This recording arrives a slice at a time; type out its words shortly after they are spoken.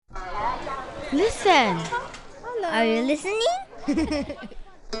Listen! Hello. Are you listening?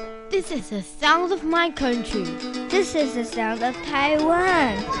 This is the sound of my country. This is the sound of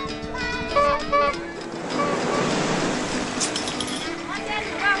Taiwan.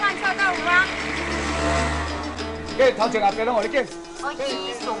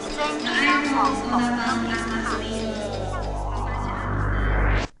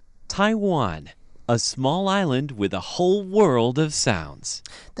 Taiwan, a small island with a whole world of sounds.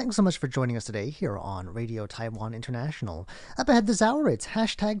 Thanks so much for joining us today here on Radio Taiwan International. Up ahead this hour, it's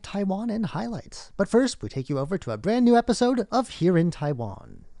hashtag Taiwan and highlights. But first, we take you over to a brand new episode of Here in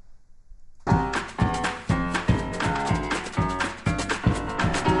Taiwan.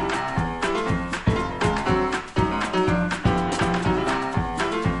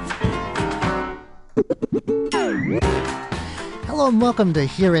 Hello and welcome to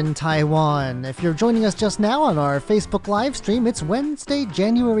Here in Taiwan. If you're joining us just now on our Facebook live stream, it's Wednesday,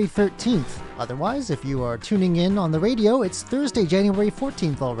 January 13th. Otherwise, if you are tuning in on the radio, it's Thursday, January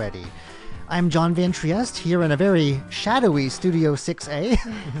 14th already. I'm John Van Trieste here in a very shadowy Studio 6A.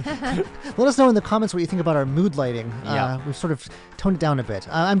 Let us know in the comments what you think about our mood lighting. We've sort of toned it down a bit.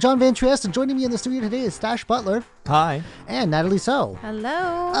 I'm John Van Trieste, and joining me in the studio today is Stash Butler. Hi. And Natalie So.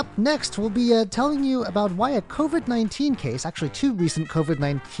 Hello. Up next, we'll be telling you about why a COVID-19 case, actually two recent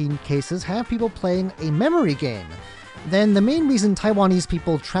COVID-19 cases, have people playing a memory game. Then the main reason Taiwanese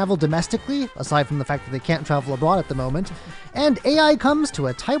people travel domestically, aside from the fact that they can't travel abroad at the moment, and AI comes to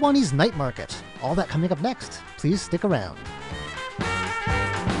a Taiwanese night market. All that coming up next. Please stick around.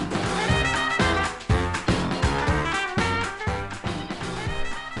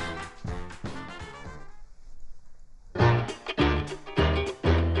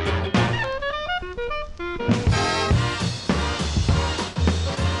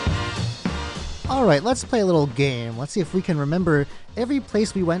 All right, let's play a little game. Let's see if we can remember every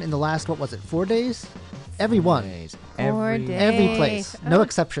place we went in the last, 4 days? Every one. 4 days. Every place. No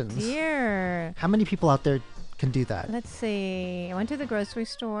exceptions. Dear. How many people out there can do that? Let's see. I went to the grocery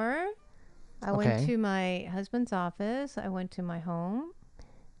store. I went to my husband's office. I went to my home.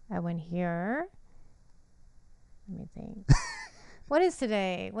 I went here. Let me think. What is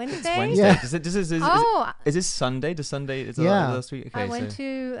today? Wednesday? It's Wednesday. Yeah. Is this Sunday? Is last week? Okay, I went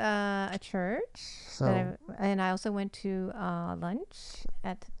to a church. And I also went to lunch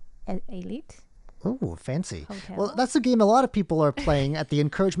at Elite. Oh, fancy. Hotel. Well, that's a game a lot of people are playing at the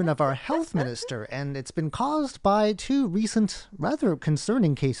encouragement of our health minister, and it's been caused by two recent, rather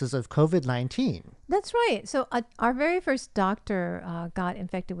concerning cases of COVID-19. That's right. So our very first doctor got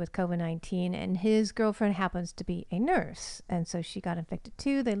infected with COVID-19, and his girlfriend happens to be a nurse. And so she got infected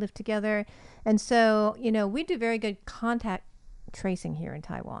too. They lived together. And so, we do very good contact tracing here in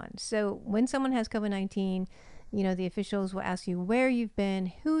Taiwan. So when someone has COVID-19, the officials will ask you where you've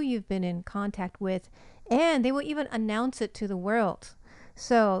been, who you've been in contact with, and they will even announce it to the world.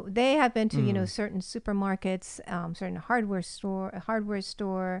 So they have been to, certain supermarkets, certain hardware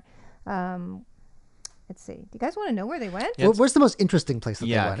store. Let's see. Do you guys want to know where they went? Yeah, where's the most interesting place that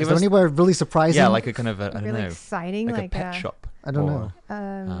they went? Is there us- anywhere really surprising? Yeah, like a kind of I don't Really know, exciting, like a like pet shop. I don't know.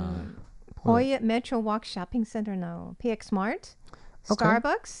 Hoya Metro Walk Shopping Center, no. PX Mart, Okay.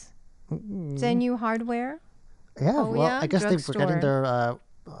 Starbucks, Zenu Hardware. Yeah, Oh, well, yeah? I guess they were getting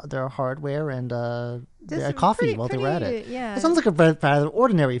their hardware and their coffee while they were at it. Yeah. It sounds like a rather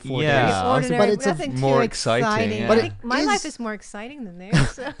ordinary 4 Yeah. days. It's honestly, ordinary, but it's nothing more too exciting, yeah. But I think my is- life is more exciting than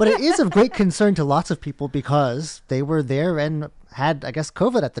theirs. but it is of great concern to lots of people because they were there and had, I guess,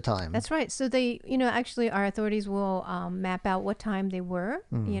 COVID at the time. That's right. So they, actually our authorities will map out what time they were,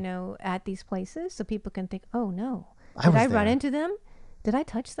 at these places so people can think, oh no, I did was I run there. into them? Did I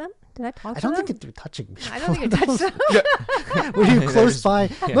touch them? Did I talk I to don't them? think you're touching people. I don't think I touched them. Were you close by?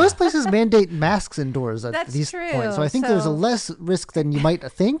 Most places mandate masks indoors at That's these true. points, so I think there's a So- less risk than you might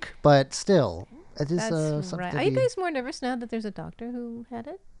think, but still, it is That's something right. to Are you be- guys more nervous now that there's a doctor who had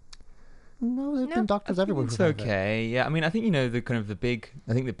it? No, there's No, been doctors everywhere. It's who've had it. okay. Yeah, I mean, I think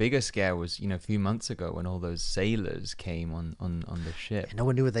the bigger scare was a few months ago when all those sailors came on the ship. No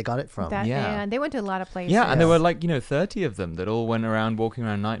one knew where they got it from. Yeah. And they went to a lot of places. Yeah, and there were 30 of them that all went around walking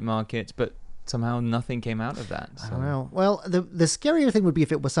around night markets, but somehow nothing came out of that. I So. don't know. Well, the scarier thing would be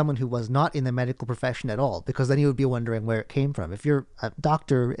if it was someone who was not in the medical profession at all, because then you would be wondering where it came from. If you're a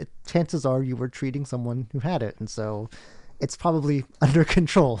doctor, chances are you were treating someone who had it, and so it's probably under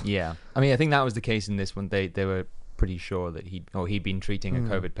control. Yeah, I mean, I think that was the case in this one. They were pretty sure that he'd been treating a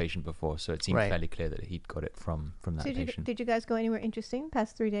COVID patient before, so it seemed Right. fairly clear that he'd got it from that patient. Did you guys go anywhere interesting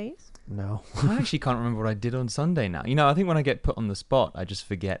past 3 days? No. I actually can't remember what I did on Sunday now. I think when I get put on the spot, I just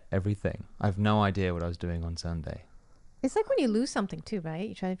forget everything. I have no idea what I was doing on Sunday. It's like when you lose something too, right?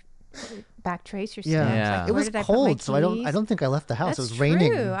 You try backtrace your Yeah. steps. Yeah. Like, It where was did I put my cold, so I keys? don't think I left the house. That's It was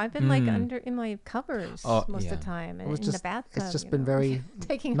raining. true. I've been like under in my covers Oh, most yeah. of the time, and It was in just the bathtub. it's just you been know, very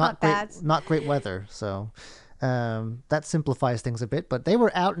taking not hot great baths. not great weather. So that simplifies things a bit. But they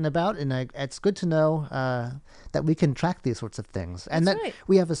were out and about, and it's good to know that we can track these sorts of things, and That's that right.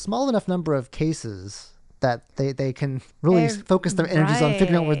 we have a small enough number of cases that they can really focus their energies on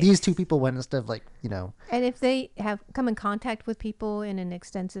figuring out where right. these two people went instead of And if they have come in contact with people in an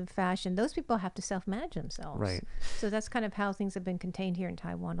extensive fashion, those people have to self-manage themselves. Right. So that's kind of how things have been contained here in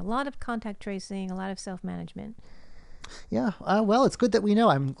Taiwan. A lot of contact tracing, a lot of self-management. Yeah, well, it's good that we know.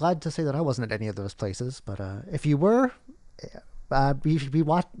 I'm glad to say that I wasn't at any of those places, but if you were, be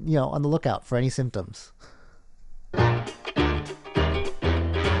on the lookout for any symptoms.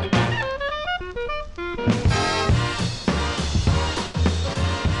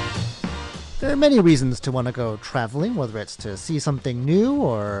 There are many reasons to want to go traveling, whether it's to see something new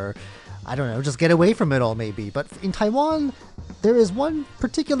or, I don't know, just get away from it all maybe. But in Taiwan, there is one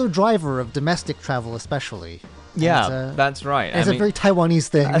particular driver of domestic travel especially. Yeah, that's right. It's a very Taiwanese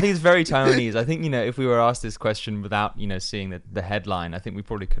thing. I think it's very Taiwanese. I think, if we were asked this question without, seeing the headline, I think we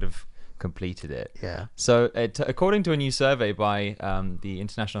probably could have completed it. Yeah. So according to a new survey by the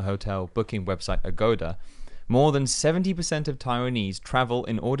international hotel booking website Agoda, more than 70% of Taiwanese travel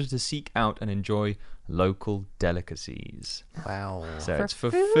in order to seek out and enjoy local delicacies. Wow. So For it's for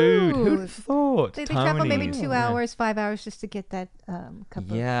food. Who'd have thought? They travel maybe Taiwanese. 2 hours, 5 hours just to get that cup of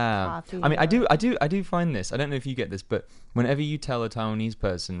coffee. I mean, or- I do find this. I don't know if you get this, but whenever you tell a Taiwanese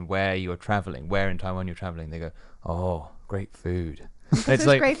person where in Taiwan you're traveling, they go, "Oh, great food." And There's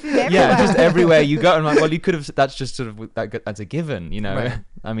great food everywhere. Yeah, just everywhere you go. I'm like, well, you could have. That's just sort of that's a given, Right.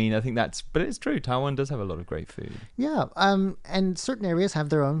 I mean, I think but it's true. Taiwan does have a lot of great food. Yeah, and certain areas have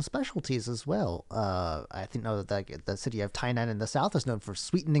their own specialties as well. I think that the city of Tainan in the south is known for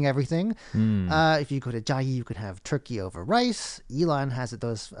sweetening everything. If you go to Jiayi, you can have turkey over rice. Yilan has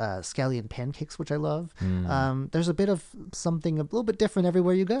those scallion pancakes, which I love. There's a bit of something a little bit different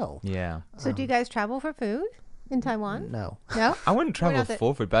everywhere you go. Yeah. So do you guys travel for food in Taiwan? No. No? I wouldn't travel not that-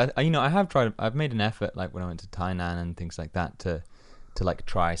 for food, but I have tried. I've made an effort, like when I went to Tainan and things like that, to like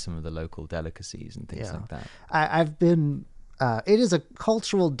try some of the local delicacies and things Yeah. like that. I've been. It is a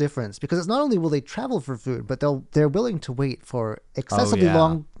cultural difference because it's not only will they travel for food, but they're willing to wait for excessively yeah.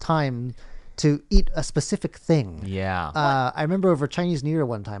 long time to eat a specific thing. Yeah. I remember over Chinese New Year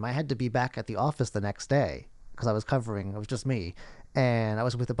one time, I had to be back at the office the next day because I was covering. It was just me, and I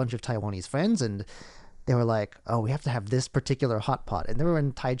was with a bunch of Taiwanese friends, and they were like, "Oh, we have to have this particular hot pot," and they were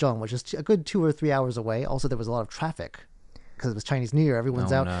in Taichung, which is a good 2 or 3 hours away. Also, there was a lot of traffic because it was Chinese New Year.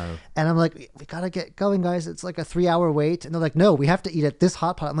 Everyone's Oh, out. no. And I'm like, we got to get going, guys. It's like a 3-hour wait. And they're like, no, we have to eat at this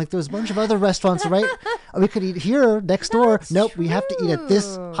hot pot. I'm like, there's a bunch of other restaurants, right? We could eat here next door. That's Nope, we have to eat at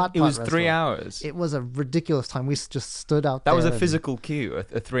this true. hot pot It was restaurant. 3 hours. It was a ridiculous time. We just stood out That there. was a and- physical queue, a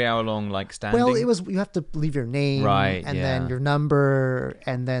 3-hour long like standing. Well, it was, you have to leave your name Right, and yeah. then your number,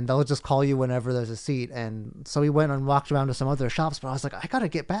 and then they'll just call you whenever there's a seat. And so we went and walked around to some other shops, but I was like, I got to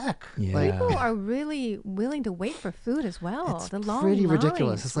get back. Yeah. Like, People are really willing to wait for food as well. it's The long pretty lines,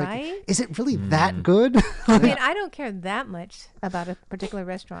 ridiculous. It's like, right? is it really that good? I mean, I don't care that much about a particular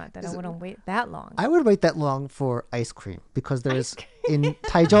restaurant that I want to wait that long. I would wait that long for ice cream because there's in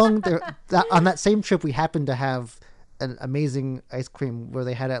Taichung on that same trip we happened to have an amazing ice cream where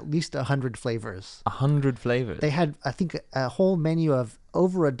they had at least 100 flavors. 100 flavors. They had, I think, a whole menu of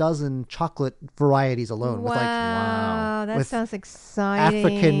over a dozen chocolate varieties alone with like wow, that with sounds exciting.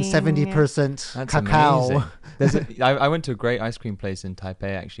 African 70% That's cacao. amazing. I went to a great ice cream place in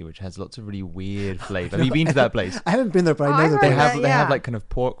Taipei actually, which has lots of really weird flavors. Have you been to that place? I haven't been there, but Oh, I know I've that They heard they have that, they have yeah. like kind of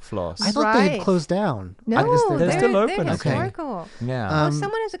pork floss. I thought they had Right. closed down. No, I guess They're still open, They're I think. historical. Yeah.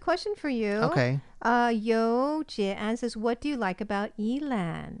 Someone has a question for you. Okay. Yo Jie says, what do you like about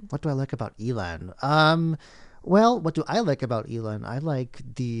Elan? What do I like about Elan? Well, what do I like about Elan? I like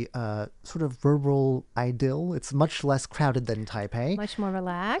the sort of rural idyll. It's much less crowded than Taipei. Much more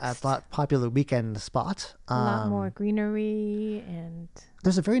relaxed. A lot popular weekend spot. A lot more greenery and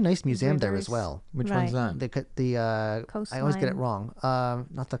There's a very nice museum there as rivers. well. Which Right. one's that? I always get it Coastline. wrong.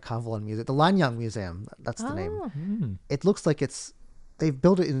 Not the Kavalan Museum, the Lanyang Museum. That's the name. Oh, It looks like they've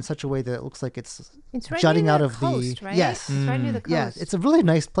built it in such a way that it looks like it's it's right jutting near out the of coast, the right? yes. It's right near the coast. Yes, it's a really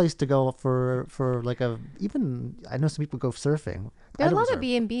nice place to go for like even I know some people go surfing. There I are a don't lot of surf.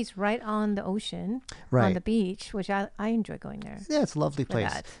 B&Bs right on the ocean, on Right. the beach, which I enjoy going there. Yeah, it's a lovely for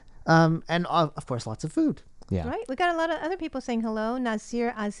place. that. And of course, lots of food. Yeah. Right? We got a lot of other people saying hello.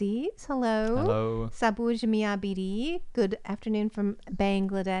 Nasir Aziz, hello. Hello. Sabuj Miabiri, good afternoon from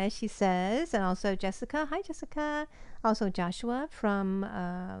Bangladesh, he says. And also Jessica. Hi, Jessica. Also Joshua from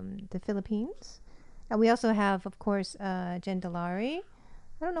the Philippines. And we also have, of course, Jen Delari.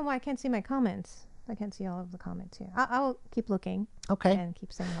 I don't know why I can't see my comments. I can't see all of the comments here. I'll keep looking Okay. and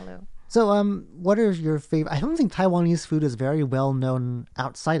keep saying hello. So, what are your favorite? I don't think Taiwanese food is very well known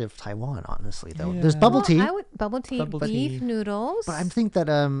outside of Taiwan, honestly, though. There's bubble tea, Bubble tea, Bubble beef tea. noodles. but I think that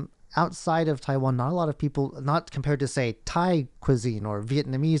outside of Taiwan, not a lot of people, not compared to, say, Thai cuisine or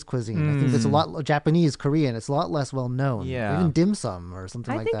Vietnamese cuisine. I think there's a lot, Japanese, Korean, it's a lot less well known. Yeah. Or even dim sum or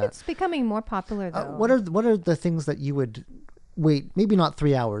something I like think that. it's becoming more popular, though. What are the things that you would wait, maybe not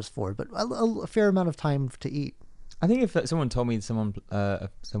 3 hours for, but a fair amount of time to eat? I think if someone told me someone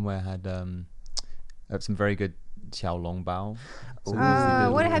somewhere had some very good xiao long bao. So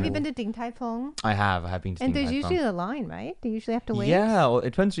What have you been to Ding Tai Fung? I have been to And Din there's Tai usually Fung. a line, right? They usually have to wait. Yeah, well,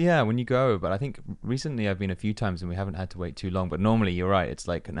 it depends. Yeah, when you go, but I think recently I've been a few times and we haven't had to wait too long. But normally, you're right; it's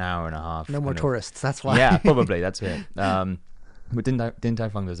like an hour and a half. No more kind of- tourists, that's why. Yeah, probably that's it. But Din Tai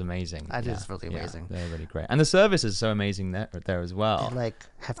Fung is amazing. That Yeah, is really yeah, amazing. they're really great, and the service is so amazing there as well. They like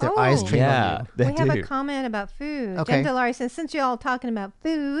have their Oh. eyes trained Yeah, on you. they We have a do. comment about food. Okay. Jen Delari says, since you're all talking about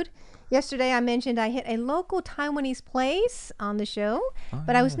food, yesterday I mentioned I hit a local Taiwanese place on the show,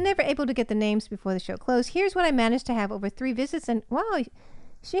 but I was never able to get the names before the show closed. Here's what I managed to have over 3 visits, and wow,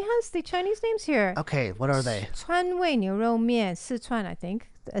 she has the Chinese names here. Okay, what are they? 川味牛肉面, Sichuan, I think.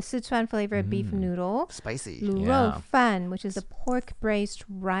 A Sichuan flavored beef noodle. Spicy. 卤肉 Yeah. 饭, which is a pork braised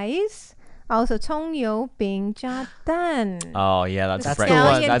rice. Also, 葱油饼加蛋. Oh yeah, that's That's the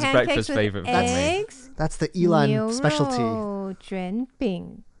breakfast. one. That's Scallion breakfast pancakes with favorite for me. eggs. That's the Elan 牛 specialty. 肉卷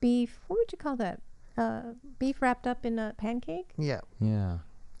饼, beef. What would you call that? Beef wrapped up in a pancake. Yeah. Yeah.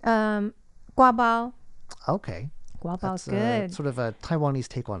 瓜包. Okay. 瓜包is That's good. sort of a Taiwanese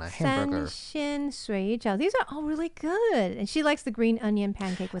take on a hamburger. 三鲜水饺. These are all really good. And she likes the green onion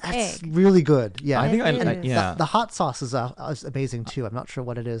pancake with That's egg. really good. Yeah. I think It I is. yeah. The hot sauce is amazing too. I'm not sure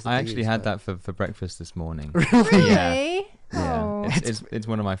what it is. I they actually use, had but that for breakfast this morning. Really? Yeah. Oh, Yeah, it's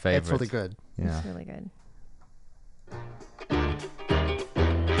one of my favorites. It's really good. Yeah. it's really good.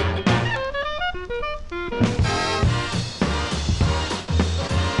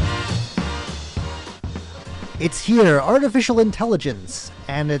 It's here, artificial intelligence,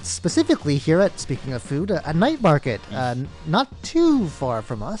 and it's specifically here at, speaking of food, a night market, not too far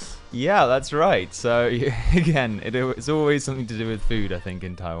from us. Yeah, that's right. So again, it's always something to do with food, I think,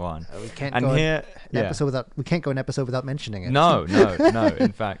 in Taiwan. We can't And go here, an episode without mentioning it. No.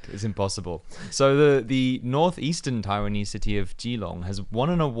 In fact, it's impossible. So the northeastern Taiwanese city of Geelong has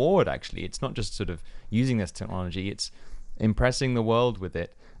won an award. Actually, it's not just sort of using this technology; it's impressing the world with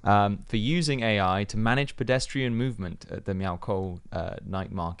it. For using AI to manage pedestrian movement at the Miaokou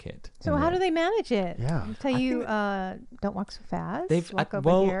night market. So how do they manage it? Yeah. Tell you, don't walk so fast. They've walk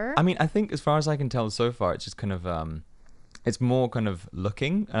over here. I mean, I think as far as I can tell so far, it's just kind of it's more kind of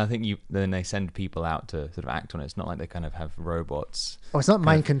looking, and I think then they send people out to sort of act on it. It's not like they kind of have robots. Oh, it's not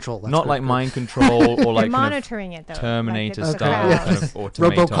mind control. That's Not good. like mind control or They're like kind of monitoring it though. Terminator like it's a style crowd. kind of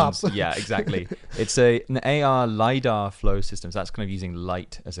automatons. RoboCop. Yeah, exactly. It's an AR LiDAR flow system. So that's kind of using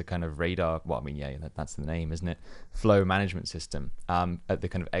light as a kind of radar. Well, I mean, yeah, that's the name, isn't it? Flow management system at the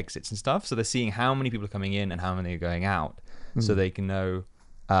kind of exits and stuff. So they're seeing how many people are coming in and how many are going out, so they can know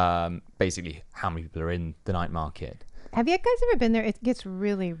basically how many people are in the night market. Have you guys ever been there? It gets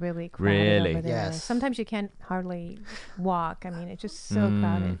really, really crowded Really? over there. Yes. Sometimes you can't hardly walk. I mean, it's just so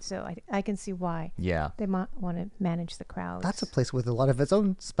crowded. So I can see why Yeah. they might want to manage the crowds. That's a place with a lot of its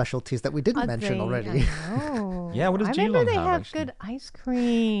own specialties that we didn't mention already. Oh, Yeah, what does I remember Geelong they have, have actually? good ice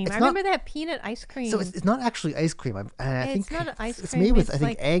cream. It's I not- remember they have peanut ice cream. So it's not actually ice cream. I It's think not an ice it's cream, made with it's I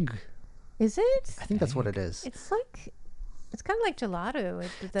think like- egg. Is it? I think that's what it is. It's kind of like gelato.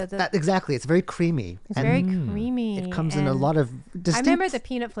 That exactly. It's very creamy. It's and very creamy. It comes in a and lot of I distinct. remember the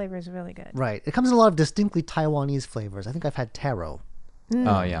peanut flavor is really good. Right. It comes in a lot of distinctly Taiwanese flavors. I think I've had taro.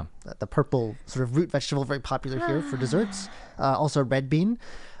 Oh yeah. The purple sort of root vegetable, very popular here for desserts. Also red bean.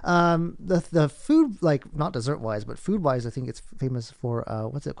 The food, like not dessert wise, but food wise, I think it's famous for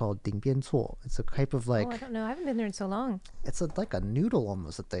what's it called? Ding bian cuo. It's a type of like Oh, I don't know. I haven't been there in so long. it's like a noodle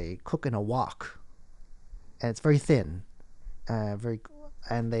almost that they cook in a wok, and it's very thin,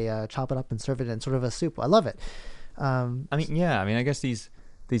 and they chop it up and serve it in sort of a soup. I love it. I mean, yeah. I mean, I guess these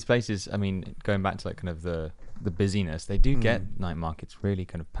places. I mean, going back to like kind of the busyness, they do get night markets really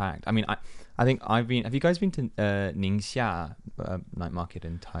kind of packed. I mean, I think I've been. Have you guys been to Ningxia night market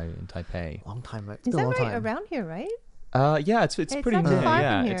in Taipei? Long time. It's Is been a that long right time. around here? Right? Yeah, it's It's pretty not near. too far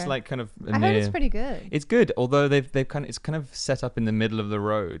Yeah, from it's here. like kind of I heard it's pretty good. It's good, although they've kind of it's kind of set up in the middle of the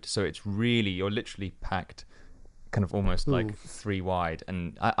road, so it's really you're literally packed, kind of almost like 3 wide,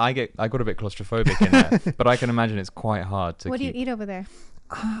 and I got a bit claustrophobic in there, but I can imagine it's quite hard to. What do you keep. eat over there?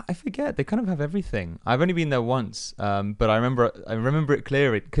 I forget. They kind of have everything. I've only been there once, but I remember it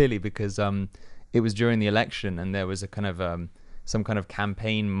clearly because it was during the election, and there was a kind of some kind of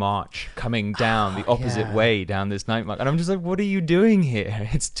campaign march coming down the opposite yeah. way down this night market, and I'm just like, what are you doing here?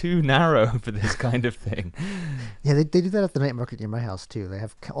 It's too narrow for this kind of thing. Yeah, they do that at the night market near my house too. They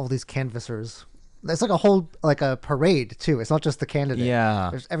have all these canvassers. It's like a whole a parade too. It's not just the candidate.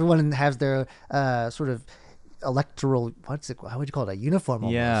 Yeah. Everyone has their sort of electoral, how would you call it, a uniform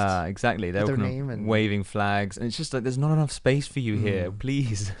almost. Yeah, exactly. They're their kind of name and- waving flags, and it's just like there's not enough space for you here.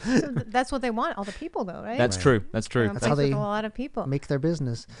 Please. So that's what they want, all the people, though, right? That's true. That's true. Place That's how with they a lot of people. make their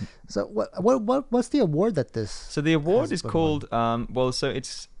business. So what's the award that this? So the award has is been called so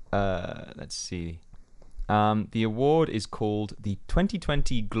it's let's see. The award is called the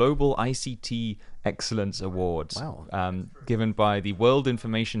 2020 Global ICT Excellence Awards. Wow. Given by the World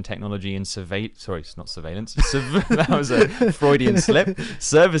Information Technology and it's not surveillance. That was a Freudian slip.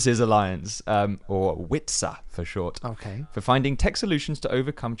 Services Alliance, or WITSA for short. Okay. For finding tech solutions to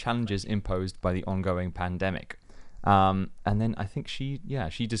overcome challenges imposed by the ongoing pandemic. And then I think she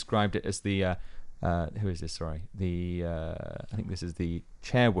described it as the who is this? Sorry, I think this is the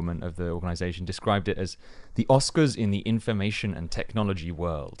chairwoman of the organization. Described it as the Oscars in the information and technology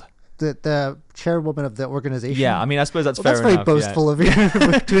world. The chairwoman of the organization. Yeah, I mean, I suppose that's Well, fair that's very enough. boastful of you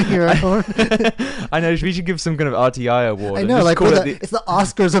for doing your own. I know we should give some kind of RTI award. I and know, just like call it's the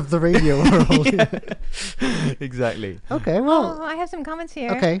Oscars of the radio world. exactly. Okay, Oh, well, I have some comments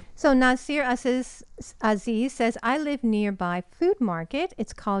here. Okay. So Nasir Aziz says, I live nearby food market.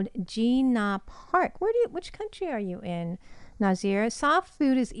 It's called Gina Park. Which country are you in, Nazir? Soft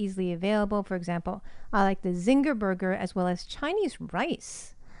food is easily available. For example, I like the Zinger burger as well as Chinese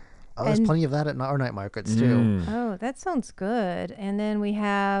rice. there's and- plenty of that at our night markets too. Oh, that sounds good. And then we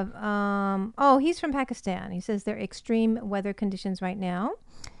have, he's from Pakistan. He says there are extreme weather conditions right now.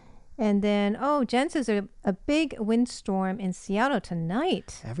 And then, Jen says there's a big windstorm in Seattle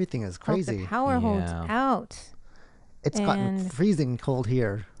tonight. Everything is Hope crazy. the power holds Yeah. out. It's gotten and- freezing cold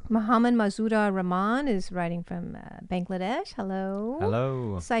here. Muhammad Mazuda Rahman is writing from Bangladesh. Hello.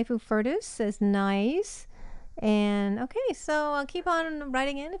 Hello. Saifu Ferdus says nice. And okay, so I'll keep on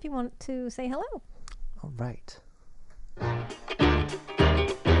writing in if you want to say hello. All right.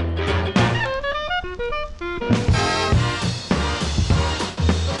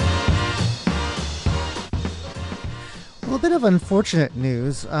 Well, a bit of unfortunate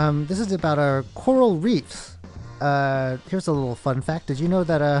news. This is about our coral reefs. Here's a little fun fact. Did you know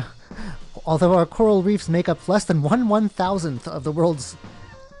that although our coral reefs make up less than 1/1000th of the world's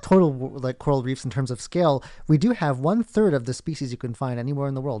total coral reefs in terms of scale, we do have 1/3 of the species you can find anywhere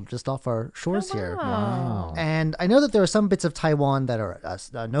in the world just off our shores here. Wow. And I know that there are some bits of Taiwan that are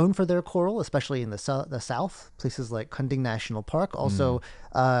known for their coral, especially in the south, places like Kending National Park, also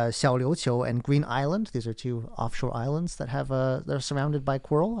Xiaoliuqiu and Green Island. These are 2 offshore islands that have they're surrounded by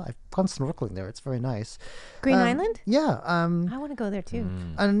coral. I've gone snorkeling there; it's very nice. Green Island? Yeah. I want to go there too.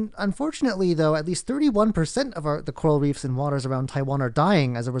 Unfortunately, though, at least 31% of the coral reefs and waters around Taiwan are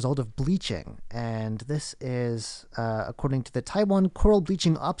dying as a result of bleaching. And this is according to the Taiwan Coral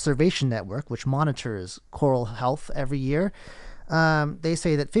Bleaching Observation Network, which monitors coral health every year. They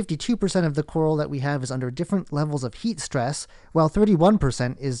say that 52% of the coral that we have is under different levels of heat stress, while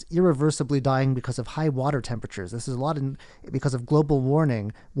 31% is irreversibly dying because of high water temperatures. This is a lot because of global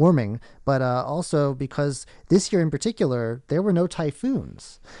warming, but also because this year in particular, there were no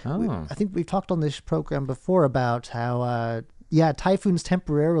typhoons. I think we've talked on this program before about how typhoons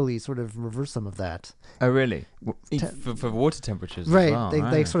temporarily sort of reverse some of that. Oh, really? For water temperatures as Right. well,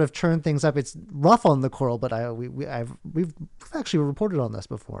 They sort of churn things up. It's rough on the coral, but we've actually reported on this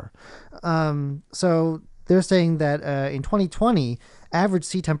before. So they're saying that in 2020, average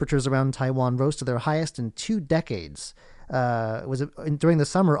sea temperatures around Taiwan rose to their highest in 2 decades. It was during the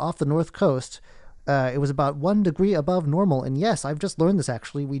summer off the north coast. It was about 1 degree above normal. And yes, I've just learned this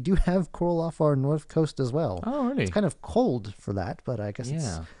actually. We do have coral off our north coast as well. Oh, really? It's kind of cold for that, but I guess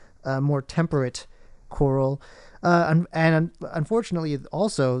it's Yeah. more temperate coral. And unfortunately,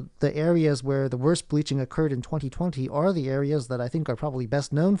 also, the areas where the worst bleaching occurred in 2020 are the areas that I think are probably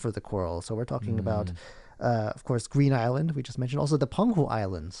best known for the coral. So we're talking about, of course, Green Island, we just mentioned. Also the Penghu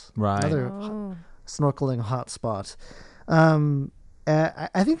Islands, Right. another snorkeling hotspot.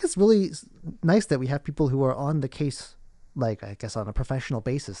 I think it's really nice that we have people who are on the case like I guess on a professional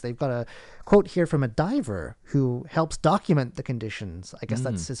basis. They've got a quote here from a diver who helps document the conditions. I guess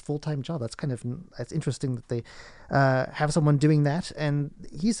that's his full-time job. That's interesting that they have someone doing that. And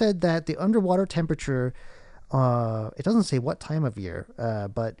he said that the underwater temperature, it doesn't say what time of year,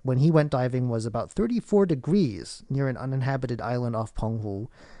 but when he went diving was about 34 degrees near an uninhabited island off Penghu.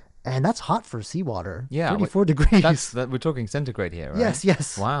 And that's hot for seawater. Yeah, 34 degrees. We're talking centigrade here, right?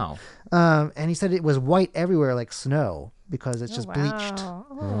 Yes. Wow. And he said it was white everywhere like snow because it's just bleached.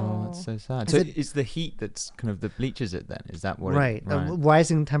 Oh, that's so sad. Is So it- it's the heat that bleaches it then? Is that what Right. it... Right.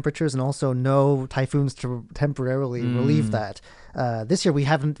 Rising temperatures and also no typhoons to temporarily relieve that. This year we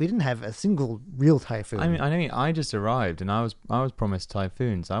didn't have a single real typhoon. I mean, I just arrived and I was promised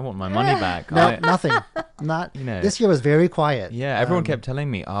typhoons. I want my money back. no, nothing. Not. You know. This year was very quiet. Yeah, everyone kept telling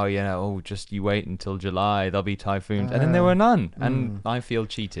me, just you wait until July, there'll be typhoons. And then there were none. And I feel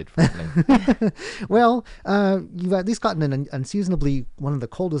cheated, frankly. Well, you've at least gotten an unseasonably one of the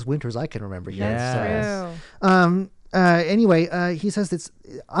coldest winters I can remember. Here. Yeah. True. Anyway, he says it's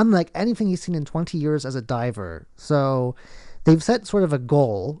unlike anything he's seen in 20 years as a diver. So they've set sort of a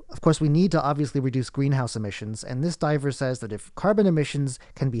goal. Of course, we need to obviously reduce greenhouse emissions. And this diver says that if carbon emissions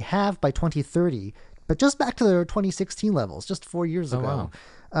can be halved by 2030, but just back to their 2016 levels, just 4 years ago,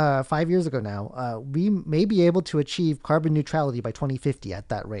 5 years ago now, we may be able to achieve carbon neutrality by 2050 at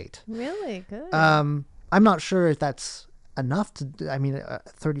that rate. Really good. I'm not sure if that's enough to,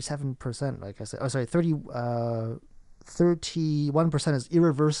 37%, like I said, 31% is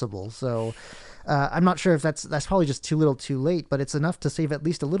irreversible. So I'm not sure if that's probably just too little too late, but it's enough to save at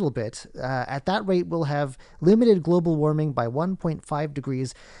least a little bit. At that rate, we'll have limited global warming by 1.5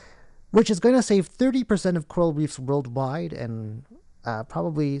 degrees, which is going to save 30% of coral reefs worldwide. And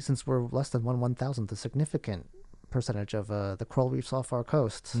probably, since we're less than 1/1000th, a significant percentage of the coral reefs off our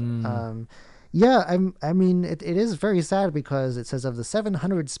coasts. It is very sad because it says of the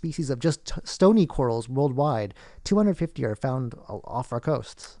 700 species of just stony corals worldwide, 250 are found off our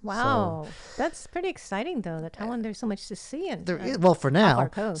coasts. Wow. That's pretty exciting, though, that Taiwan, there's so much to see. And For now. our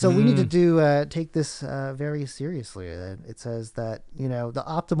coast. So we need to take this very seriously. It says that, the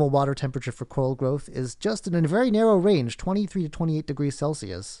optimal water temperature for coral growth is just in a very narrow range, 23 to 28 degrees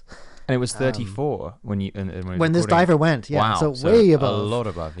Celsius. And it was 34 when When this diver went, yeah. Wow. So way above. A lot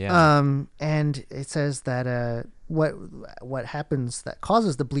above, yeah. And it says that what happens that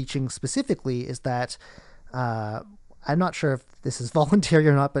causes the bleaching specifically is that I'm not sure if this is voluntary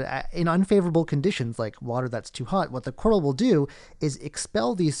or not, but in unfavorable conditions like water that's too hot, what the coral will do is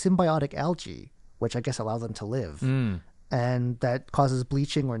expel these symbiotic algae, which I guess allow them to live. And that causes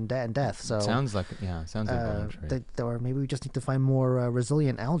bleaching or death. So sounds like involuntary. Or maybe we just need to find more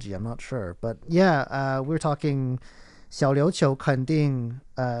resilient algae. I'm not sure, but yeah, we're talking Xiaoliuqiu, Kending,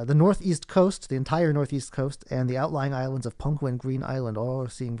 the northeast coast, the entire northeast coast, and the outlying islands of Penghu and Green Island, all are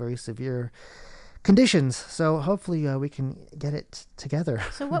seeing very severe conditions. So hopefully we can get it together.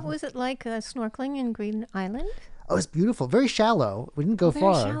 So what was it like snorkeling in Green Island? Oh, it's beautiful. Very shallow. We didn't go Very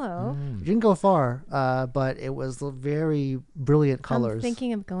far. shallow. We didn't go far, but it was very brilliant colors. I'm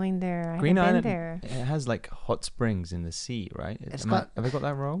thinking of going there. Green I haven't Island, been there. it has like hot springs in the sea, right? It's have I got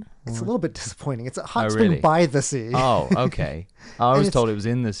that wrong? It's a little bit disappointing. It's a hot Oh, spring really? by the sea. Oh, okay. I was told it was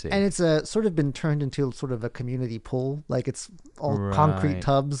in the sea. And it's sort of been turned into sort of a community pool. Like it's all concrete Right.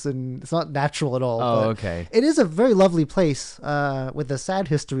 tubs and it's not natural at all. Oh, but okay. It is a very lovely place with a sad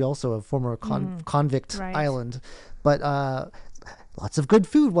history also of former convict Right. island. But lots of good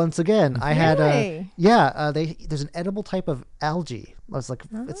food once again. I had Really? there's an edible type of algae.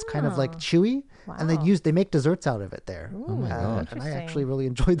 It's kind of like chewy, and Wow. they make desserts out of it there. Oh my God. And I Interesting. actually really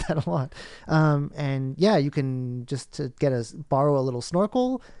enjoyed that a lot. And yeah, you can just borrow a little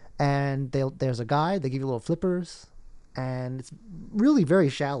snorkel, and there's a guide. They give you little flippers, and it's really very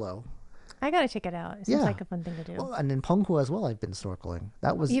shallow. I got to check it out. It seems Yeah. like a fun thing to do. Well, and in Penghu as well, I've been snorkeling.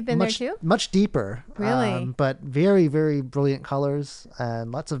 That was You've been there much, too? much deeper. Really? But very, very brilliant colors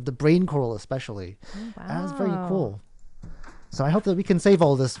and lots of the brain coral especially. Wow. That was very cool. So I hope that we can save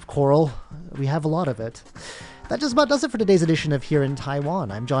all this coral. We have a lot of it. That just about does it for today's edition of Here in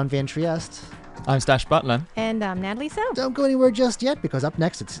Taiwan. I'm John Van Trieste. I'm Stash Butler. And Natalie So. Don't go anywhere just yet because up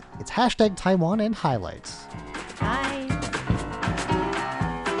next it's hashtag Taiwan and highlights. Bye.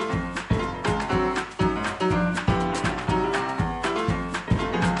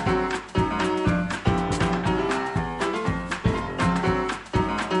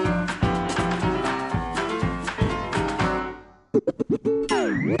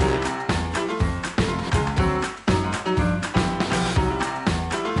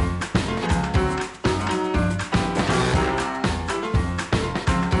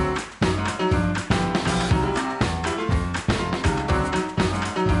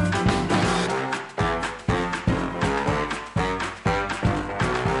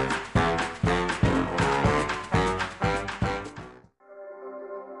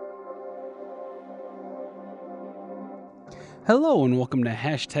 Hello and welcome to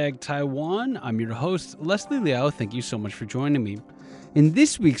Hashtag Taiwan. I'm your host, Leslie Liao. Thank you so much for joining me. In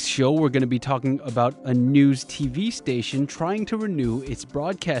this week's show, we're going to be talking about a news TV station trying to renew its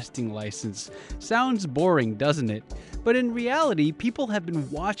broadcasting license. Sounds boring, doesn't it? But in reality, people have been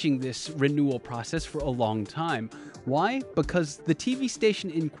watching this renewal process for a long time. Why? Because the TV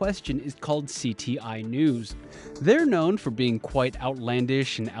station in question is called CTI News. They're known for being quite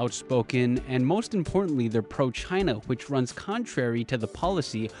outlandish and outspoken, and most importantly, they're pro-China, which runs contrary to the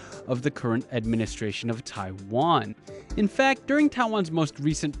policy of the current administration of Taiwan. In fact, during Taiwan's most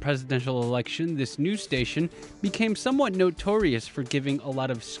recent presidential election, this news station became somewhat notorious for giving a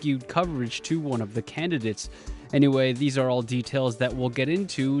lot of skewed coverage to one of the candidates. Anyway, these are all details that we'll get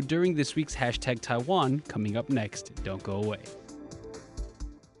into during this week's Hashtag Taiwan, coming up next. Don't go away.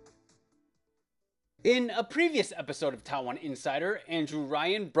 In a previous episode of Taiwan Insider, Andrew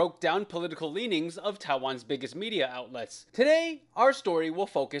Ryan broke down political leanings of Taiwan's biggest media outlets. Today, our story will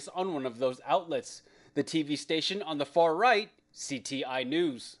focus on one of those outlets, the TV station on the far right, CTI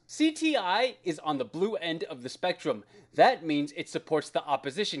News. CTI is on the blue end of the spectrum. That means it supports the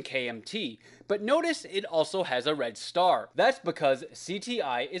opposition KMT, but notice it also has a red star. That's because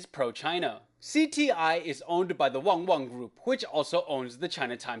CTI is pro-China. CTI is owned by the Wang Wang Group, which also owns the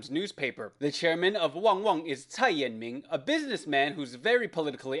China Times newspaper. The chairman of Wang Wang is Tsai Yen-ming, a businessman who's very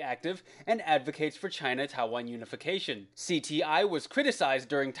politically active and advocates for China-Taiwan unification. CTI was criticized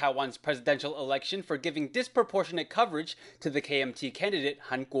during Taiwan's presidential election for giving disproportionate coverage to the KMT candidate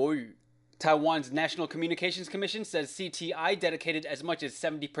Han Kuo-yu. Taiwan's National Communications Commission says CTI dedicated as much as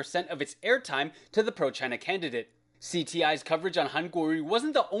 70% of its airtime to the pro-China candidate. CTI's coverage on Han Kuo-yu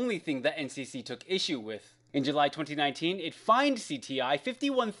wasn't the only thing that NCC took issue with. In July 2019, it fined CTI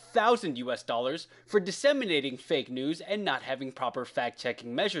 $51,000 for disseminating fake news and not having proper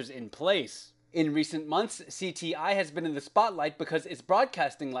fact-checking measures in place. In recent months, CTI has been in the spotlight because its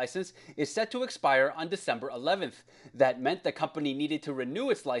broadcasting license is set to expire on December 11th. That meant the company needed to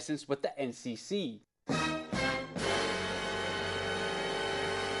renew its license with the NCC.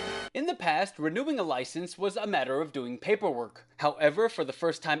 In the past, renewing a license was a matter of doing paperwork. However, for the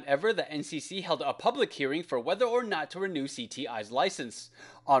first time ever, the NCC held a public hearing for whether or not to renew CTI's license.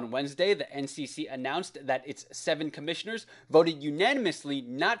 On Wednesday, the NCC announced that its 7 commissioners voted unanimously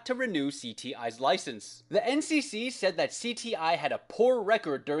not to renew CTI's license. The NCC said that CTI had a poor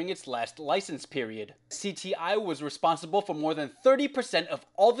record during its last license period. CTI was responsible for more than 30% of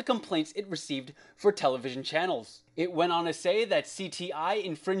all the complaints it received for television channels. It went on to say that CTI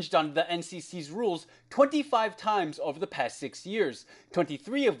infringed on the NCC's rules 25 times over the past 6 years,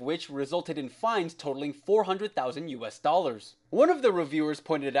 23 of which resulted in fines totaling $400,000. One of the reviewers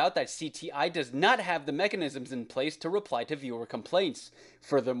pointed out that CTI does not have the mechanisms in place to reply to viewer complaints.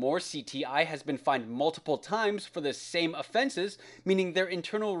 Furthermore, CTI has been fined multiple times for the same offenses, meaning their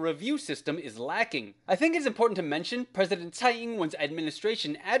internal review system is lacking. I think it's important to mention President Tsai Ing-wen's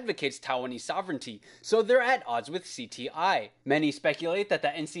administration advocates Taiwanese sovereignty, so they're at odds with CTI. Many speculate that the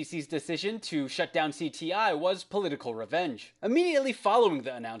NCC's decision to shut down CTI was political revenge. Immediately following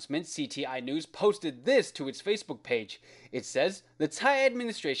the announcement, CTI News posted this to its Facebook page. It says, "The Tsai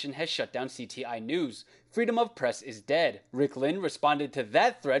administration has shut down CTI News. Freedom of press is dead." Rick Lin responded to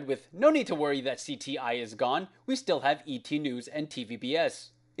that thread with, "No need to worry that CTI is gone. We still have ET News and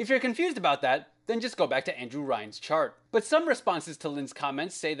TVBS." If you're confused about that, then just go back to Andrew Ryan's chart. But some responses to Lin's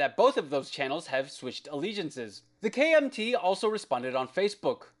comments say that both of those channels have switched allegiances. The KMT also responded on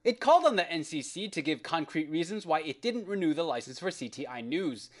Facebook. It called on the NCC to give concrete reasons why it didn't renew the license for CTI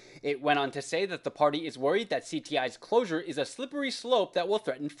News. It went on to say that the party is worried that CTI's closure is a slippery slope that will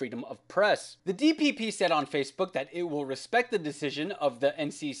threaten freedom of press. The DPP said on Facebook that it will respect the decision of the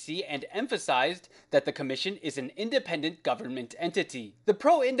NCC and emphasized that the commission is an independent government entity. The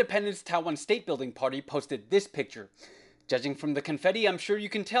pro-independence Taiwan State Building Party posted this picture. Judging from the confetti, I'm sure you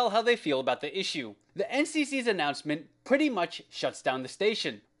can tell how they feel about the issue. The NCC's announcement pretty much shuts down the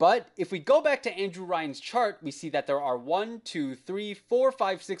station. But if we go back to Andrew Ryan's chart, we see that there are 1, 2, 3, 4,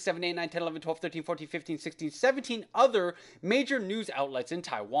 5, 6, 7, 8, 9, 10, 11, 12, 13, 14, 15, 16, 17 other major news outlets in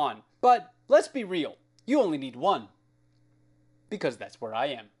Taiwan. But let's be real, you only need one. Because that's where I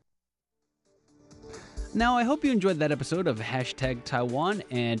am. Now, I hope you enjoyed that episode of Hashtag Taiwan,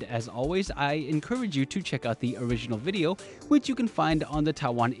 and as always, I encourage you to check out the original video, which you can find on the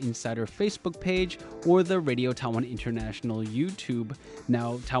Taiwan Insider Facebook page or the Radio Taiwan International YouTube.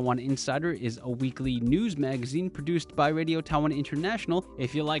 Now, Taiwan Insider is a weekly news magazine produced by Radio Taiwan International.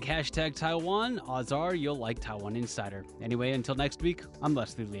 If you like Hashtag Taiwan, odds are you'll like Taiwan Insider. Anyway, until next week, I'm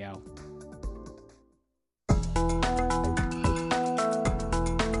Leslie Liao.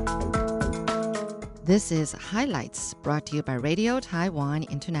 This is Highlights, brought to you by Radio Taiwan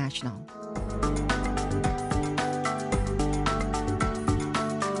International.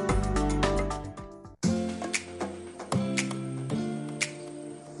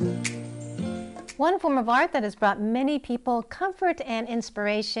 One form of art that has brought many people comfort and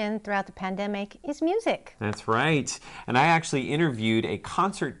inspiration throughout the pandemic is music. That's right. And I actually interviewed a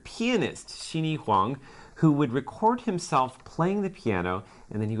concert pianist, Xini Huang, who would record himself playing the piano,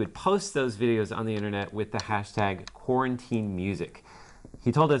 and then he would post those videos on the internet with the hashtag quarantine music.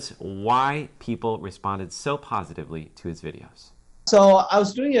 He told us why people responded so positively to his videos. So I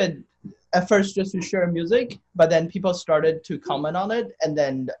was doing it at first just to share music, but then people started to comment on it, and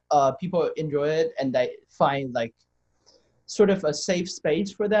then people enjoy it, and they find like sort of a safe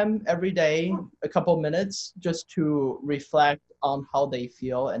space for them every day, a couple minutes, just to reflect on how they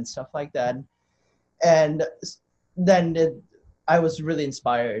feel and stuff like that. And then I was really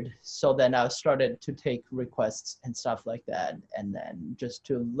inspired. So then I started to take requests and stuff like that, and then just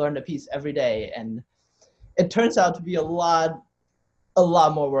to learn the piece every day. And it turns out to be a lot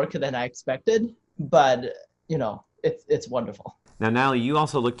more work than I expected, but you know, it's wonderful. Now, Natalie, you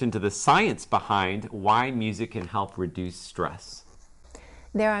also looked into the science behind why music can help reduce stress.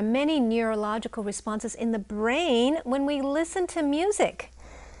 There are many neurological responses in the brain when we listen to music.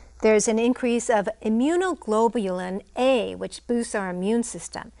 There's an increase of immunoglobulin A, which boosts our immune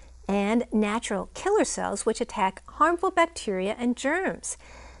system, and natural killer cells, which attack harmful bacteria and germs.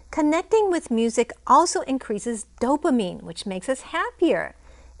 Connecting with music also increases dopamine, which makes us happier,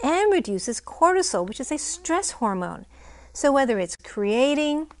 and reduces cortisol, which is a stress hormone. So whether it's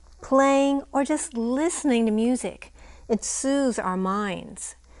creating, playing, or just listening to music, it soothes our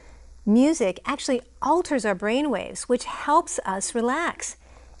minds. Music actually alters our brainwaves, which helps us relax.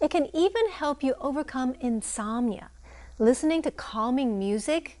 It can even help you overcome insomnia. Listening to calming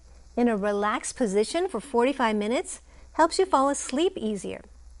music in a relaxed position for 45 minutes helps you fall asleep easier.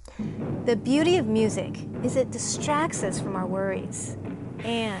 The beauty of music is it distracts us from our worries,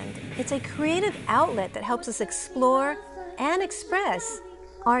 and it's a creative outlet that helps us explore and express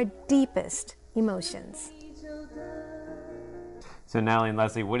our deepest emotions. So Natalie and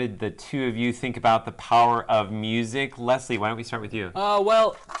Leslie, what did the two of you think about the power of music? Leslie, why don't we start with you?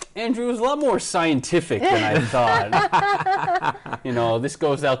 Well, Andrew, it was a lot more scientific than I thought. You know, this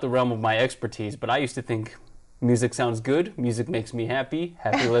goes out the realm of my expertise, but I used to think music sounds good, music makes me happy,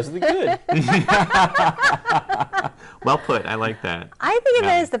 happy Leslie good. Well put, I like that. I think of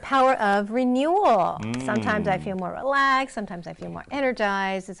it as the power of renewal. Sometimes I feel more relaxed, sometimes I feel more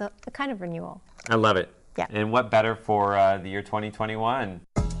energized. It's a kind of renewal. I love it. Yeah. And what better for the year 2021?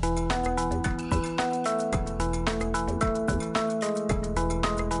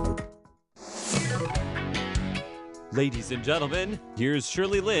 Ladies and gentlemen, here's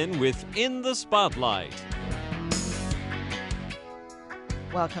Shirley Lin with In the Spotlight.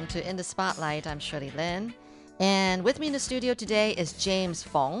 Welcome to In the Spotlight. I'm Shirley Lin. And with me in the studio today is James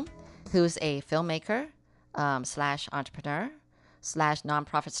Fong, who's a filmmaker, slash entrepreneur, slash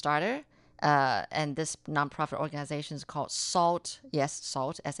nonprofit starter. And this nonprofit organization is called SALT,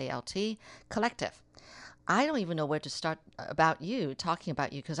 SALT, S-A-L-T, Collective. I don't even know where to start talking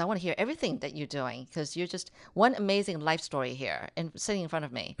about you, because I want to hear everything that you're doing, because you're just one amazing life story here and sitting in front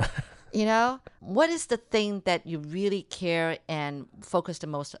of me. You know, what is the thing that you really care and focus the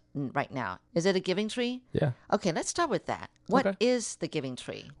most right now? Is it a giving tree? Yeah. Okay, let's start with that. What is the giving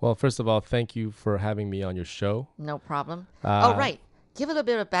tree? Well, first of all, thank you for having me on your show. No problem. Right. Give a little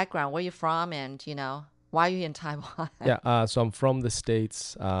bit of background, where you're from, and, you know, why are you in Taiwan? Yeah, so I'm from the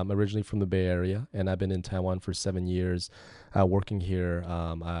States, originally from the Bay Area, and I've been in Taiwan for 7 years, working here.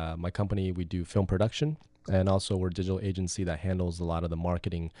 My company, we do film production, and also we're a digital agency that handles a lot of the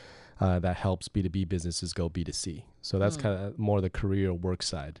marketing that helps B2B businesses go B2C. So that's kind of more the career work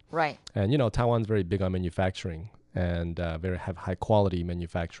side. Right. And, you know, Taiwan's very big on manufacturing and have high quality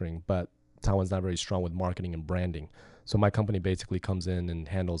manufacturing, but Taiwan's not very strong with marketing and branding. So my company basically comes in and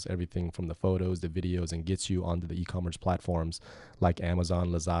handles everything from the photos, the videos, and gets you onto the e-commerce platforms like Amazon,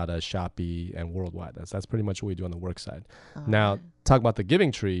 Lazada, Shopee, and worldwide. That's pretty much what we do on the work side. Now, talk about the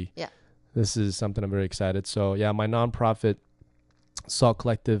giving tree. Yeah. This is something I'm very excited. So yeah, my nonprofit SALT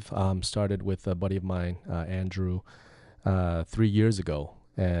Collective started with a buddy of mine, Andrew, 3 years ago.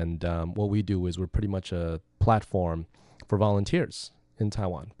 And what we do is we're pretty much a platform for volunteers in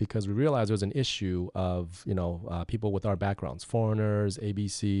Taiwan, because we realized there's an issue of, you know, people with our backgrounds, foreigners,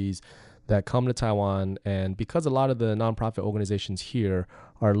 ABCs, that come to Taiwan. And because a lot of the nonprofit organizations here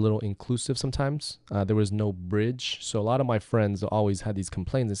are a little inclusive sometimes, there was no bridge. So a lot of my friends always had these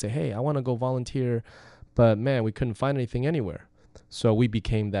complaints and say, hey, I want to go volunteer, but man, we couldn't find anything anywhere. So we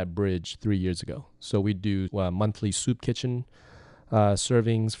became that bridge 3 years ago. So we do monthly soup kitchen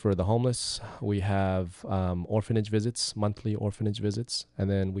servings for the homeless. We have orphanage visits, monthly orphanage visits. And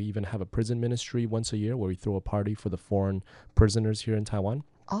then we even have a prison ministry once a year where we throw a party for the foreign prisoners here in Taiwan.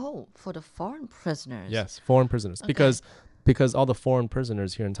 Oh, for the foreign prisoners. Yes, foreign prisoners. Okay. Because all the foreign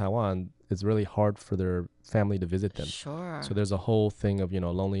prisoners here in Taiwan, it's really hard for their family to visit them. Sure. So there's a whole thing of,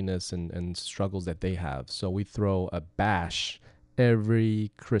 loneliness and struggles that they have. So we throw a bash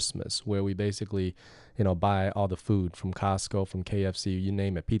every Christmas where we basically, buy all the food from Costco, from KFC, you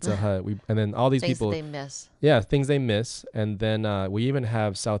name it, Pizza Hut. And then all these things people. they miss. Yeah, things they miss. And then we even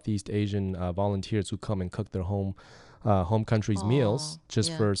have Southeast Asian volunteers who come and cook their home country's meals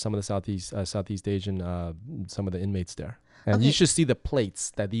just for some of the Southeast Asian, some of the inmates there. And you should see the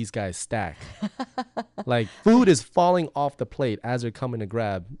plates that these guys stack. Like food is falling off the plate as they're coming to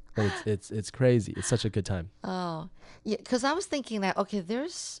grab. It's crazy. It's such a good time. Oh, yeah. Because I was thinking that I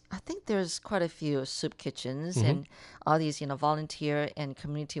think there's quite a few soup kitchens and all these volunteer and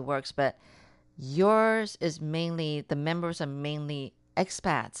community works, but yours is mainly the members are mainly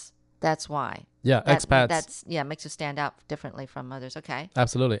expats. That's why. Yeah, expats. That's makes you stand out differently from others. Okay.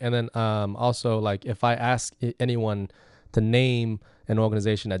 Absolutely. And then also like if I ask anyone to name an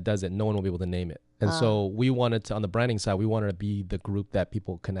organization that does it, no one will be able to name it. And so we wanted to, on the branding side, we wanted to be the group that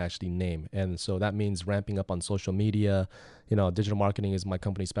people can actually name. And so that means ramping up on social media. Digital marketing is my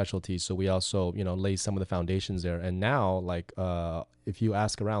company's specialty. So we also, lay some of the foundations there. And now, like, if you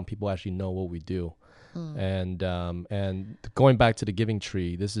ask around, people actually know what we do. And going back to the Giving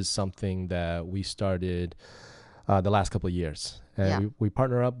Tree, this is something that we started the last couple of years. And we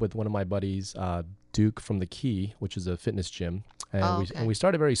partner up with one of my buddies, Duke from The Key, which is a fitness gym. And we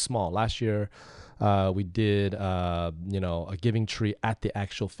started very small. Last year, we did, a giving tree at the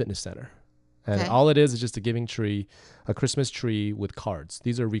actual fitness center. And all it is just a giving tree, a Christmas tree with cards.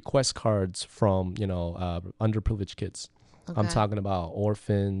 These are request cards from, underprivileged kids. Okay. I'm talking about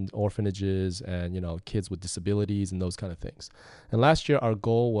orphanages and, kids with disabilities and those kind of things. And last year, our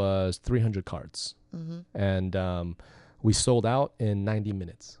goal was 300 cards. And we sold out in 90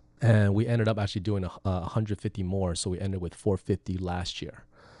 minutes. And we ended up actually doing 150 more. So we ended with 450 last year.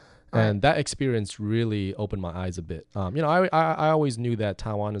 And that experience really opened my eyes a bit. I always knew that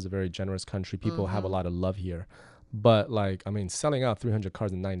Taiwan is a very generous country. People have a lot of love here. But selling out 300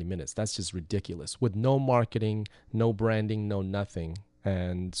 cards in 90 minutes, that's just ridiculous. With no marketing, no branding, no nothing.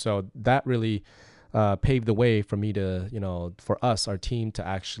 And so that really paved the way for me to, for us, our team to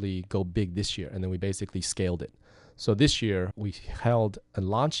actually go big this year. And then we basically scaled it. So this year we held a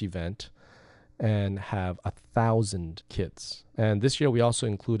launch event and have 1,000 kids. And this year we also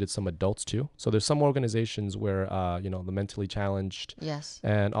included some adults too. So there's some organizations where, the mentally challenged. Yes.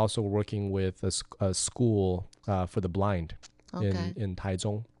 And also working with a school for the blind in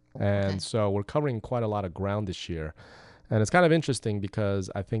Taichung. And so we're covering quite a lot of ground this year. And it's kind of interesting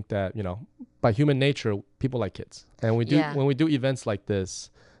because I think that, by human nature, people like kids. And when we do events like this,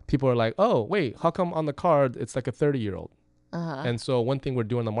 people are like, oh, wait, how come on the card it's like a 30-year-old? And so one thing we're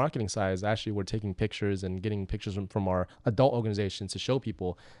doing on the marketing side is actually we're taking pictures and getting pictures from our adult organizations to show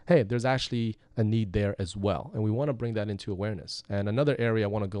people, hey, there's actually a need there as well. And we want to bring that into awareness. And another area I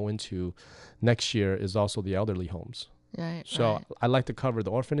want to go into next year is also the elderly homes. Right. So I like to cover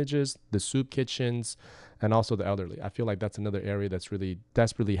the orphanages, the soup kitchens, and also the elderly. I feel like that's another area that's really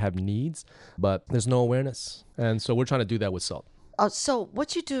desperately have needs, but there's no awareness. And so we're trying to do that with SALT. So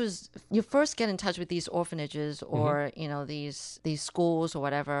what you do is you first get in touch with these orphanages or, these schools or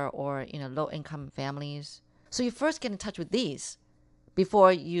whatever, or, low-income families. So you first get in touch with these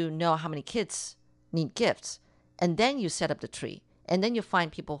before you know how many kids need gifts. And then you set up the tree. And then you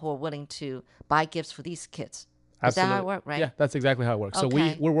find people who are willing to buy gifts for these kids. Is that how it works, right? Yeah, that's exactly how it works.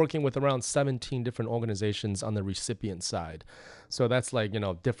 Okay. So we're working with around 17 different organizations on the recipient side. So that's like,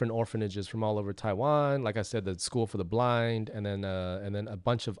 different orphanages from all over Taiwan. Like I said, the School for the Blind, and then a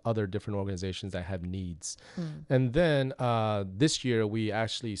bunch of other different organizations that have needs. And then this year, we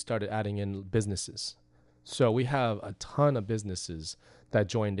actually started adding in businesses. So we have a ton of businesses that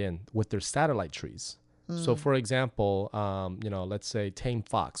joined in with their satellite trees. So for example, let's say Tame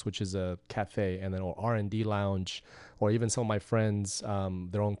Fox, which is a cafe, and then or R&D Lounge, or even some of my friends,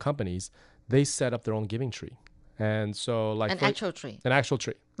 their own companies, they set up their own giving tree. And so like an actual tree.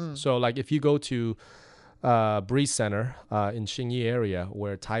 So like if you go to Breeze Center in Xingyi area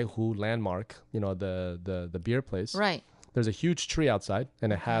where Taihu Landmark, the beer place. Right. There's a huge tree outside,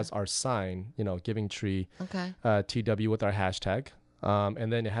 and it has our sign, giving tree, TW with our hashtag.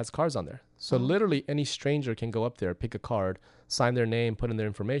 And then it has cards on there. So literally any stranger can go up there, pick a card, sign their name, put in their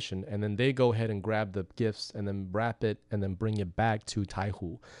information, and then they go ahead and grab the gifts and then wrap it and then bring it back to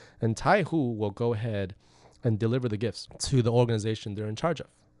Taihu. And Taihu will go ahead and deliver the gifts to the organization they're in charge of.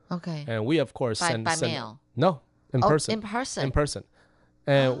 Okay. And we, of course, By send mail? No, in person. In person? In person.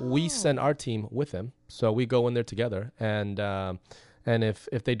 And we send our team with them. So we go in there together. And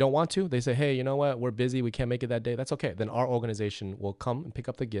if they don't want to, they say, hey, you know what? We're busy. We can't make it that day. That's okay. Then our organization will come and pick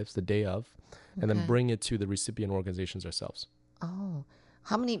up the gifts the day of and then bring it to the recipient organizations ourselves. Oh.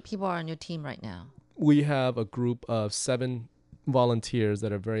 How many people are on your team right now? We have a group of 7 volunteers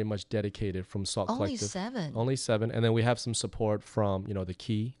that are very much dedicated from Salt Collective. Only 7. And then we have some support from, the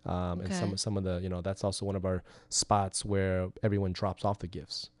Key and some of the, that's also one of our spots where everyone drops off the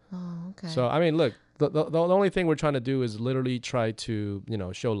gifts. Oh, okay. So, I mean, look, the only thing we're trying to do is literally try to,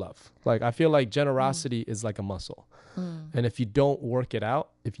 show love. Like, I feel like generosity is like a muscle. And if you don't work it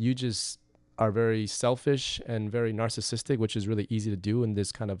out, if you just are very selfish and very narcissistic, which is really easy to do in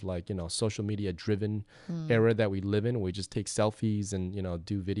this kind of like, social media driven era that we live in, where we just take selfies and,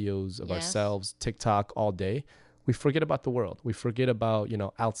 do videos of ourselves, TikTok all day. We forget about the world. We forget about,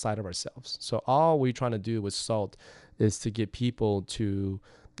 outside of ourselves. So all we're trying to do with SALT is to get people to,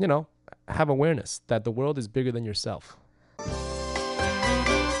 have awareness that the world is bigger than yourself.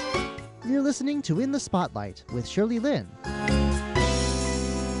 You're listening to In the Spotlight with Shirley Lin.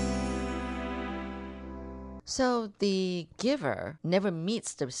 So the giver never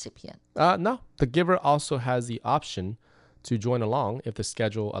meets the recipient? No. The giver also has the option to join along if the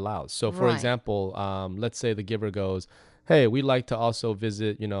schedule allows. So, for example, let's say the giver goes, hey, we'd like to also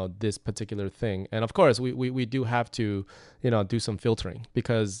visit, this particular thing. And of course, we do have to, do some filtering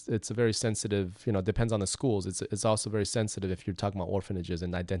because it's a very sensitive, depends on the schools. It's also very sensitive if you're talking about orphanages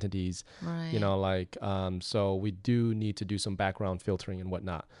and identities, so we do need to do some background filtering and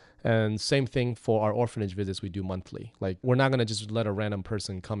whatnot. And same thing for our orphanage visits we do monthly. Like, we're not going to just let a random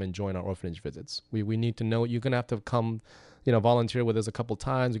person come and join our orphanage visits. We need to know, you're going to have to come, volunteer with us a couple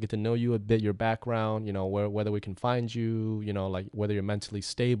times. We get to know you a bit, your background, whether we can find you, like whether you're mentally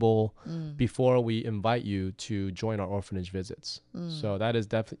stable before we invite you to join our orphanage visits. So that is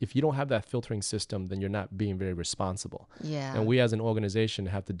definitely, if you don't have that filtering system, then you're not being very responsible. Yeah. And we as an organization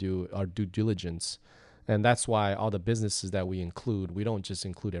have to do our due diligence. And that's why all the businesses that we include, we don't just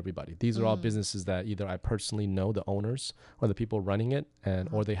include everybody. These are all businesses that either I personally know the owners or the people running it, and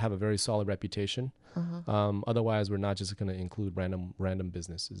or they have a very solid reputation. Otherwise, we're not just going to include random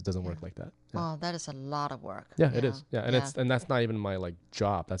businesses. It doesn't work like that. Oh, that is a lot of work. Yeah, it is. Yeah, and that's not even my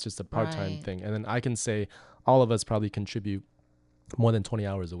job. That's just a part-time thing. And then I can say all of us probably contribute more than 20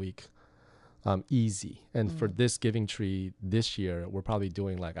 hours a week. Easy. And for this Giving Tree this year, we're probably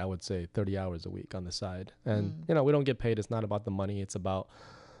doing I would say 30 hours a week on the side. And, we don't get paid. It's not about the money. It's about,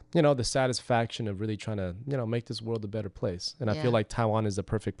 the satisfaction of really trying to, make this world a better place. And I feel like Taiwan is the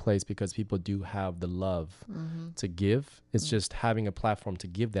perfect place because people do have the love to give. It's just having a platform to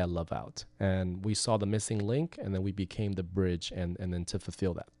give that love out. And we saw the missing link, and then we became the bridge and then to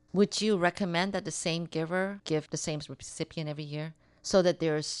fulfill that. Would you recommend that the same giver give the same recipient every year? So that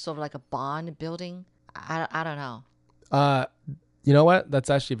there's sort of like a bond building? I don't know. You know what?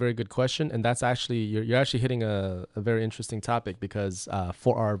 That's actually a very good question. And that's actually, you're actually hitting a very interesting topic because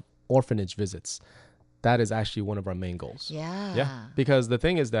for our orphanage visits, that is actually one of our main goals. Yeah. Because the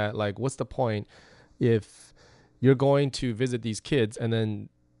thing is that, what's the point if you're going to visit these kids and then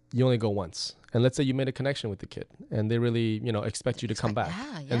you only go once? And let's say you made a connection with the kid and they really, expect you to come back.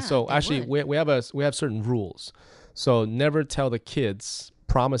 Yeah, and so actually we have certain rules. So never tell the kids,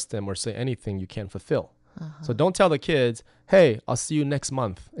 promise them or say anything you can't fulfill. So don't tell the kids, hey, I'll see you next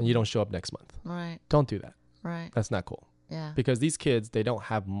month, and you don't show up next month. Right. Don't do that. Right. That's not cool. Yeah. Because these kids, they don't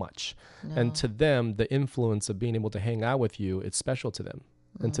have much. No. And to them, the influence of being able to hang out with you, it's special to them.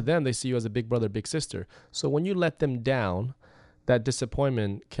 And to them, they see you as a big brother, big sister. So when you let them down, that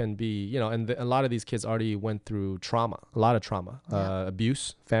disappointment can be, and a lot of these kids already went through trauma, a lot of trauma,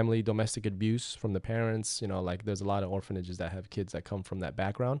 abuse, family, domestic abuse from the parents, there's a lot of orphanages that have kids that come from that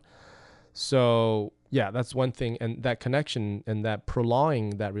background. So yeah, that's one thing. And that connection and that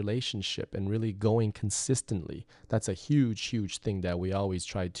prolonging that relationship and really going consistently, that's a huge, huge thing that we always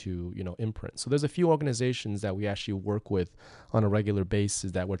try to, imprint. So there's a few organizations that we actually work with on a regular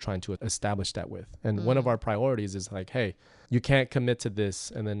basis that we're trying to establish that with. And one of our priorities is hey, you can't commit to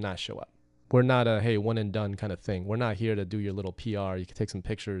this and then not show up. We're not a, hey, one and done kind of thing. We're not here to do your little PR. You can take some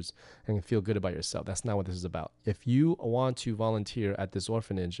pictures and feel good about yourself. That's not what this is about. If you want to volunteer at this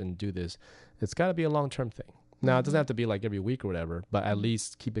orphanage and do this, it's got to be a long-term thing. Now, it doesn't have to be every week or whatever, but at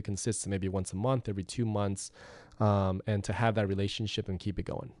least keep it consistent, maybe once a month, every 2 months, and to have that relationship and keep it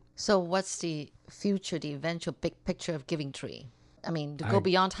going. So what's the future, the eventual big picture of Giving Tree? I mean, to go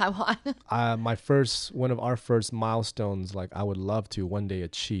beyond Taiwan. One of our first milestones, like I would love to one day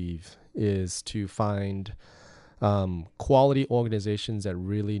achieve, is to find quality organizations that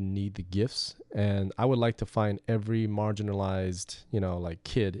really need the gifts. And I would like to find every marginalized, like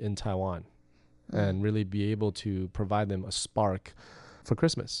kid in Taiwan and really be able to provide them a spark for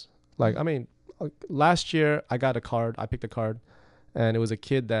Christmas. Like, I mean, last year I picked a card, and it was a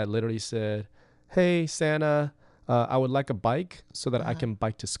kid that literally said, "Hey, Santa, I would like a bike so that I can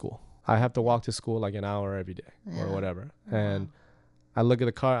bike to school. I have to walk to school like an hour every day or whatever." And I look at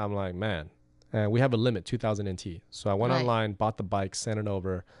the car, I'm like, man, and we have a limit, 2,000 NT. So I went online, bought the bike, sent it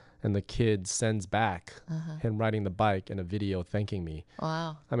over, and the kid sends back him riding the bike and a video thanking me.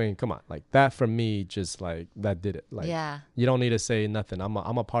 Wow. I mean, come on. Like that for me, just like that did it. Like you don't need to say nothing. I'm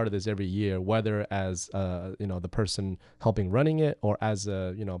a part of this every year, whether as the person helping running it or as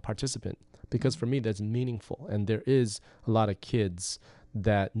a participant. Because for me, that's meaningful. And there is a lot of kids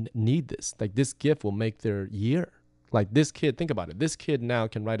that need this. Like this gift will make their year. Like this kid, think about it. This kid now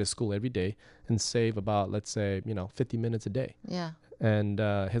can ride to school every day and save about, let's say, 50 minutes a day. Yeah. And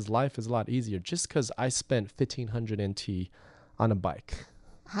his life is a lot easier just because I spent 1,500 NT on a bike.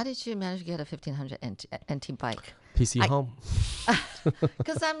 How did you manage to get a 1,500 NT bike? PC Home.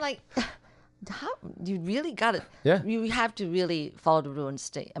 Because I'm like... How you really got it? Yeah, you have to really follow the rule and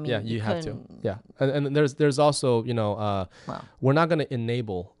stay. I mean, you have to. Yeah, and there's also we're not going to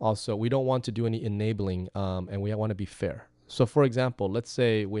enable. Also, we don't want to do any enabling, and we want to be fair. So, for example, let's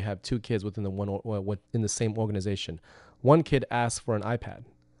say we have two kids within the same organization. One kid asks for an iPad,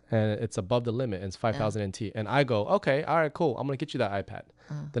 and it's above the limit, and it's 5,000 NT. And I go, okay, all right, cool. I'm going to get you that iPad.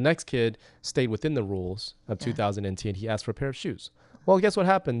 The next kid stayed within the rules of 2,000 NT, and he asked for a pair of shoes. Well, guess what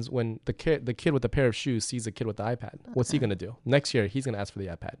happens when the kid with a pair of shoes sees a kid with the iPad? What's he going to do? Next year, he's going to ask for the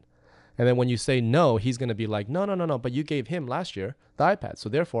iPad. And then when you say no, he's going to be like, no, but you gave him last year the iPad. So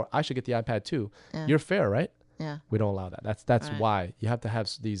therefore, I should get the iPad too. Yeah. You're fair, right? Yeah. We don't allow that. That's why you have to have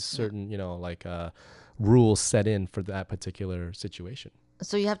these certain, rules set in for that particular situation.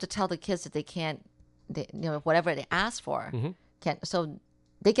 So you have to tell the kids that they can't, whatever they ask for, can't. So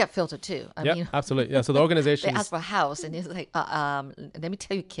they get filtered too. I mean, absolutely. Yeah. So the organization they ask for a house, and it's like, let me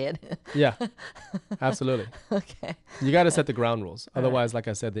tell you, kid. Yeah, absolutely. Okay. You got to set the ground rules. Otherwise, like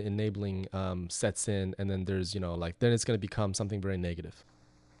I said, the enabling sets in, and then there's then it's going to become something very negative.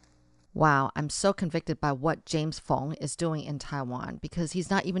 Wow, I'm so convicted by what James Fong is doing in Taiwan, because he's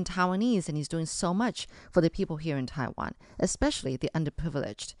not even Taiwanese, and he's doing so much for the people here in Taiwan, especially the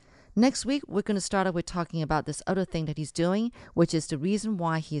underprivileged. Next week, we're going to start off with talking about this other thing that he's doing, which is the reason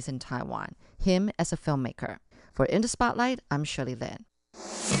why he's in Taiwan, him as a filmmaker. For In the Spotlight, I'm Shirley Lin.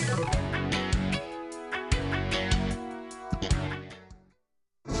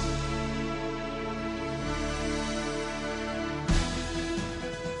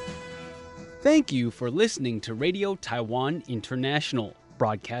 Thank you for listening to Radio Taiwan International,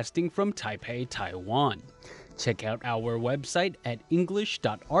 broadcasting from Taipei, Taiwan. Check out our website at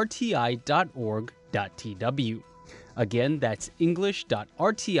english.rti.org.tw. Again, that's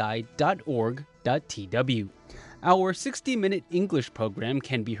english.rti.org.tw. Our 60-minute English program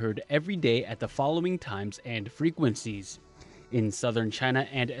can be heard every day at the following times and frequencies. In southern China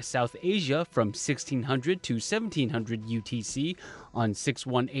and South Asia from 1600 to 1700 UTC on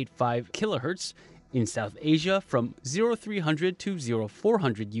 6185 kHz. In South Asia from 0300 to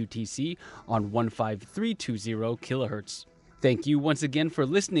 0400 UTC on 15320 kHz. Thank you once again for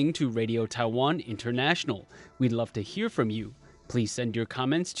listening to Radio Taiwan International. We'd love to hear from you. Please send your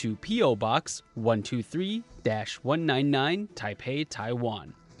comments to P.O. Box 123-199 Taipei,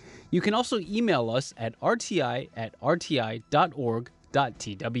 Taiwan. You can also email us at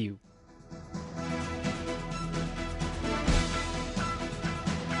rti@rti.org.tw.